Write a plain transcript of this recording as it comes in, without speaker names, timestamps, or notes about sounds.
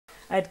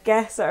I'd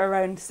guess at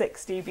around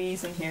 60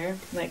 bees in here,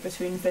 like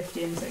between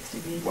 50 and 60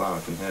 bees. Wow, I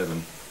can hear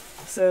them.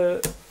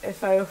 So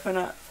if I open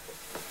up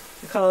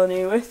the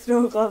colony with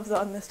no gloves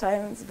on this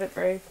time, it's a bit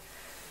brave.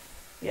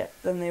 Yeah,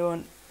 then they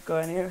won't go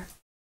anywhere.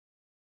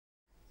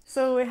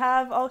 So we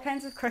have all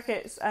kinds of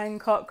crickets and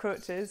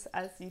cockroaches,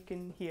 as you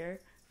can hear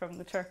from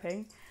the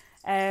chirping.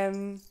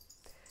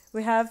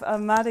 We have a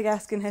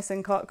Madagascan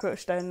hissing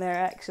cockroach down there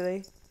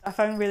actually. I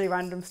found really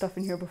random stuff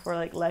in here before,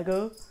 like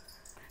Lego.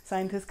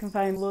 Scientists can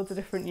find loads of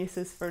different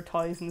uses for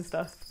toys and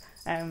stuff.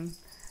 So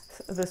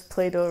this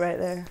Play-Doh right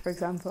there, for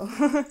example.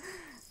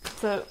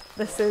 So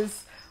this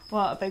is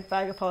what a big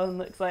bag of pollen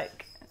looks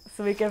like.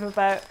 So we give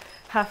about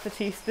half a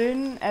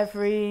teaspoon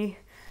every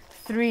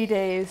 3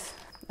 days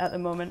at the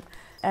moment.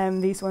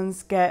 These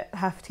ones get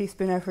half a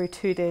teaspoon every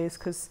 2 days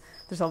because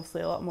there's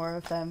obviously a lot more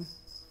of them.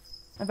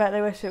 I bet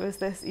they wish it was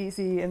this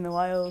easy in the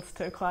wild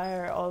to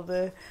acquire all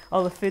the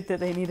food that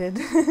they needed.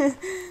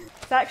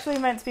 It's actually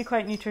meant to be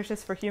quite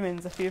nutritious for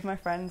humans. A few of my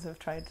friends have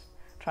tried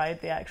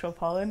the actual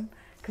pollen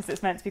because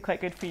it's meant to be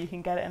quite good for you. You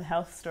can get it in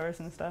health stores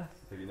and stuff.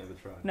 Have you never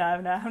tried? No,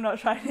 I'm not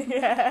trying it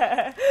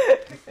yet.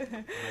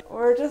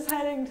 We're just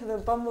heading to the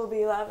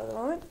Bumblebee Lab at the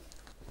moment.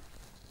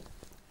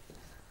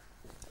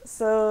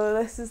 So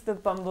this is the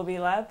Bumblebee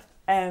Lab.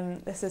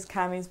 This is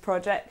Cammie's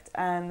project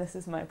and this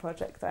is my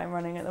project that I'm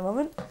running at the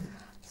moment.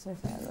 Just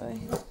move that out of the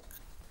way.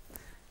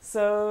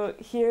 So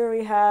here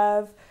we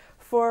have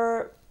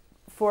four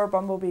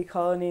bumblebee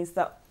colonies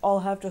that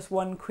all have just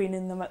one queen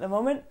in them at the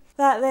moment.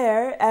 That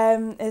there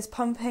is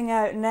pumping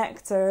out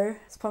nectar.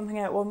 It's pumping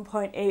out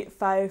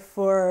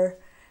 1.854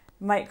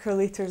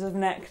 microliters of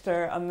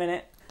nectar a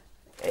minute.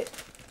 It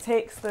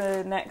takes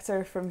the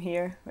nectar from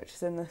here, which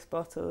is in this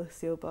bottle, a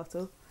seal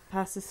bottle,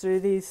 passes through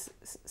these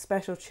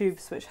special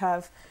tubes which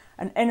have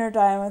an inner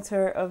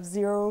diameter of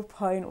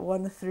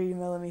 0.13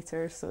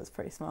 millimeters, so it's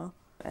pretty small.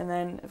 And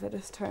then if I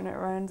just turn it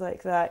around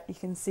like that, you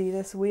can see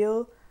this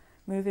wheel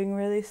moving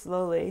really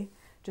slowly,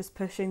 just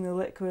pushing the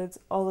liquids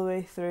all the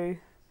way through.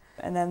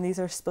 And then these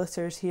are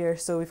splitters here,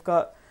 so we've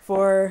got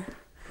 4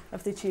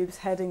 of the tubes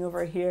heading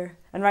over here.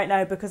 And right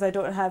now, because I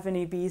don't have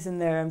any bees in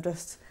there, I'm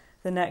just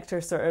the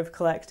nectar sort of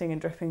collecting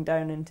and dripping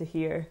down into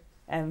here,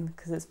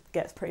 because it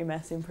gets pretty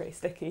messy and pretty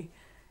sticky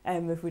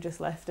if we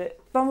just left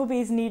it.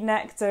 Bumblebees need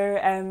nectar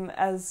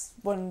as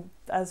one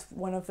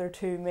of their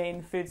 2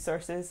 main food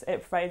sources.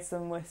 It provides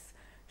them with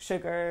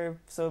sugar,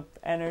 so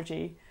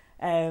energy.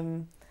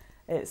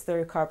 It's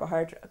their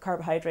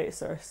carbohydrate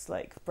source,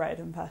 like bread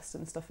and pasta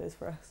and stuff is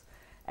for us.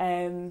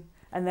 And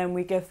then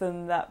we give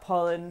them that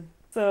pollen,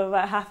 so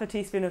about half a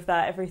teaspoon of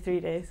that every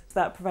 3 days. So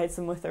that provides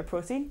them with their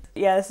protein.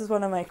 Yeah, this is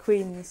one of my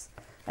queens.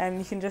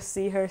 You can just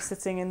see her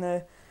sitting in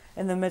the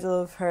middle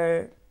of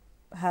her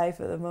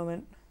hive at the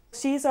moment.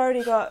 She's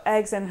already got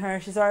eggs in her.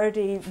 She's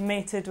already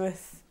mated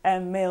with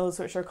males,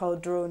 which are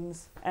called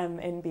drones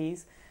in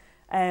bees.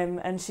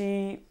 And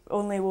she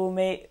only will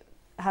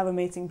have a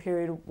mating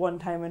period 1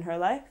 time in her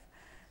life.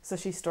 So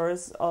she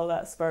stores all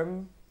that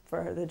sperm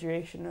for the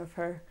duration of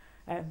her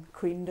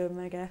queendom,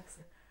 I guess.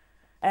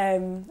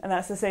 And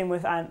that's the same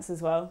with ants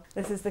as well.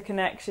 This is the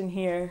connection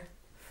here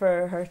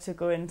for her to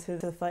go into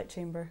the flight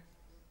chamber.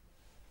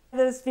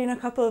 There's been a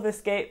couple of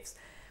escapes.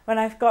 When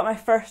I got my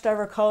first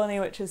ever colony,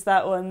 which is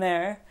that one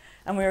there,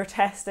 and we were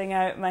testing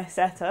out my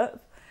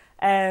setup,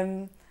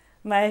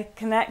 my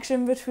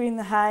connection between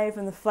the hive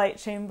and the flight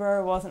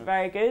chamber wasn't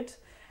very good,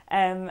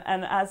 and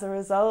as a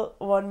result,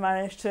 one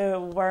managed to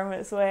worm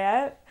its way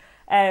out.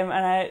 And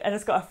I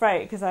just got a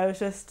fright because I was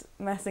just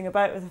messing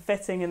about with the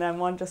fitting, and then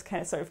one just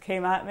kind of sort of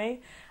came at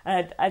me,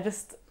 and it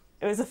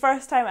was the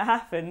first time it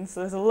happened, so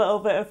there's a little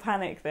bit of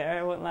panic there,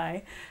 I won't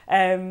lie.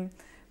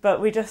 But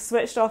we just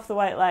switched off the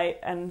white light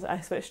and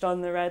I switched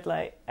on the red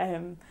light,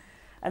 and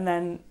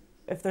then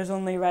if there's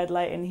only red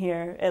light in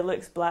here, it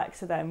looks black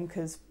to them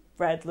because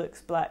red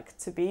looks black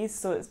to bees,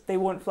 so they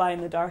won't fly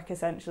in the dark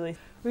essentially.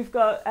 We've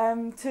got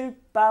 2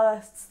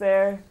 ballasts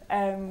there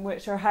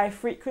which are high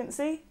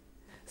frequency.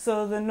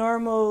 So the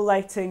normal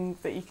lighting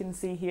that you can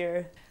see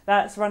here,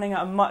 that's running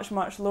at a much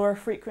lower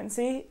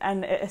frequency,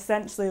 and it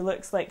essentially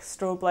looks like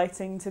strobe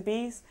lighting to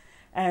bees,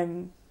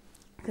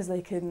 because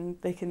they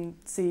can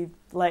see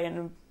light in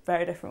a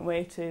very different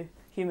way to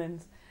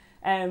humans.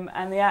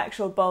 And the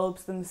actual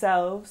bulbs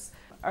themselves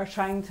are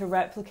trying to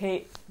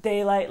replicate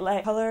daylight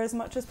light colour as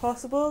much as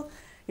possible.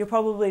 You'll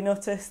probably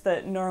notice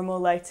that normal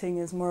lighting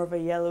is more of a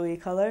yellowy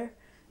colour.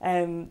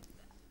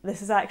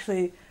 This is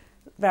actually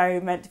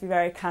meant to be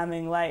very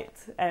calming light,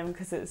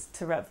 because it's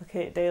to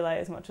replicate daylight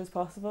as much as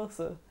possible,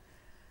 so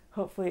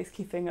hopefully it's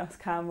keeping us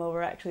calm while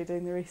we're actually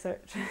doing the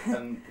research.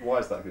 And why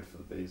is that good for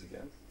the bees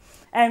again?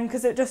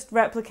 Because it just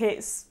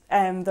replicates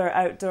their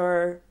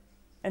outdoor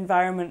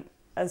environment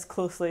as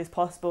closely as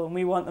possible, and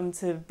we want them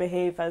to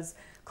behave as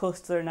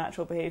close to their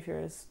natural behaviour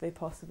as they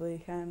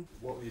possibly can.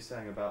 What were you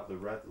saying about the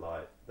red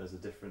light? There's a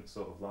different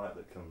sort of light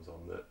that comes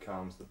on that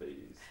calms the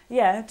bees.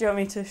 Yeah, do you want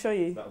me to show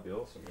you? That would be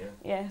awesome, yeah.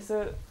 Yeah,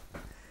 so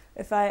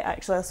if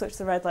I'll switch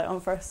the red light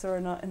on first so we're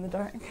not in the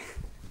dark.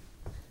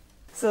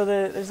 So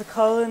there's a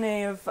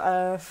colony of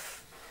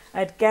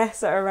I'd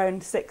guess at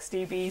around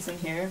 60 bees in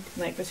here,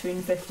 like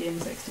between 50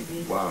 and 60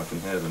 bees. Wow, I can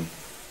hear them.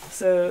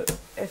 So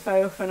if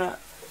I open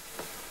up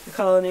the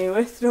colony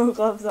with no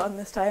gloves on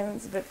this time,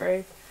 it's a bit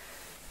brave.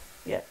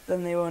 Yeah,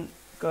 then they won't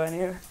go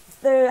anywhere.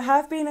 There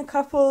have been a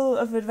couple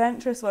of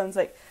adventurous ones,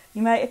 like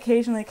you might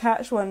occasionally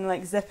catch one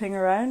like zipping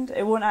around.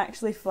 It won't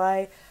actually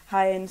fly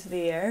high into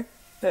the air,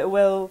 but it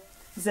will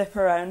zip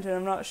around, and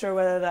I'm not sure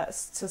whether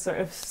that's to sort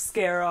of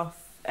scare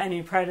off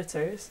any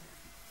predators,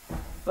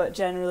 but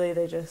generally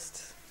they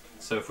just...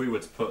 So if we were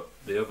to put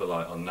the other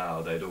light on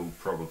now, they'd all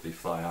probably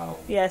fly out.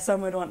 Yeah,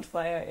 some would want to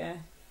fly out, yeah.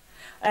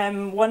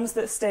 Ones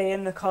that stay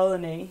in the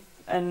colony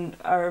and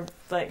are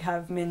like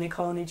have mainly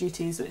colony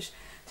duties, which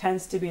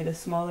tends to be the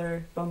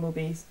smaller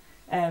bumblebees,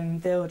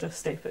 they'll just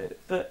stay put,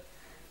 but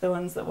the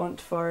ones that want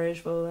to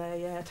forage will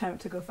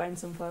attempt to go find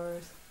some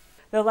flowers.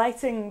 The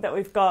lighting that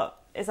we've got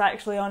is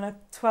actually on a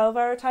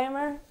 12-hour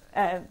timer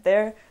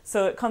there,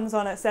 so it comes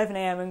on at 7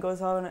 AM and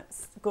goes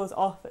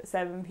off at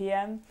 7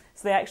 PM.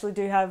 So they actually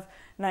do have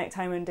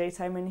nighttime and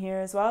daytime in here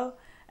as well.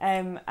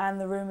 And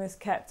the room is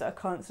kept at a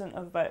constant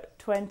of about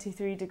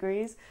 23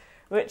 degrees,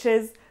 which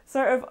is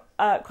sort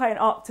of quite an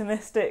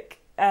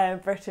optimistic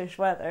British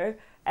weather.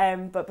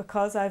 But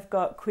because I've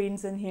got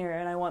queens in here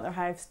and I want their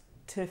hives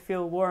to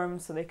feel warm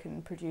so they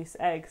can produce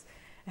eggs,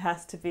 it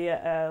has to be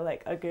at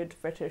a good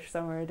British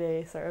summer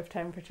day sort of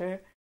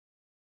temperature.